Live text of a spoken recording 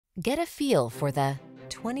Get a feel for the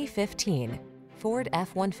 2015 Ford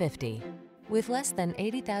F-150. With less than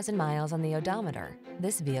 80,000 miles on the odometer,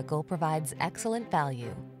 this vehicle provides excellent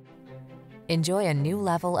value. Enjoy a new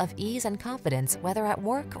level of ease and confidence whether at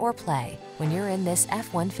work or play when you're in this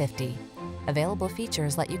F-150. Available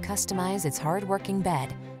features let you customize its hard-working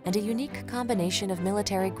bed, and a unique combination of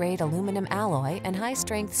military-grade aluminum alloy and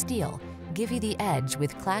high-strength steel give you the edge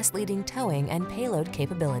with class-leading towing and payload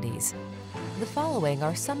capabilities. The following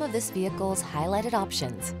are some of this vehicle's highlighted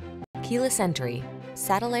options: keyless entry,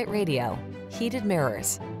 satellite radio, heated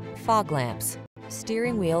mirrors, fog lamps,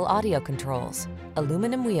 steering wheel audio controls,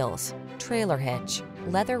 aluminum wheels, trailer hitch,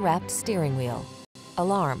 leather-wrapped steering wheel,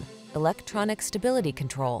 alarm, electronic stability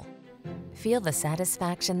control. Feel the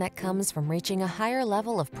satisfaction that comes from reaching a higher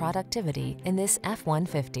level of productivity in this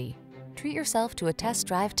F-150. Treat yourself to a test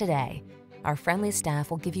drive today. Our friendly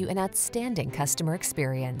staff will give you an outstanding customer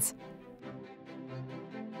experience.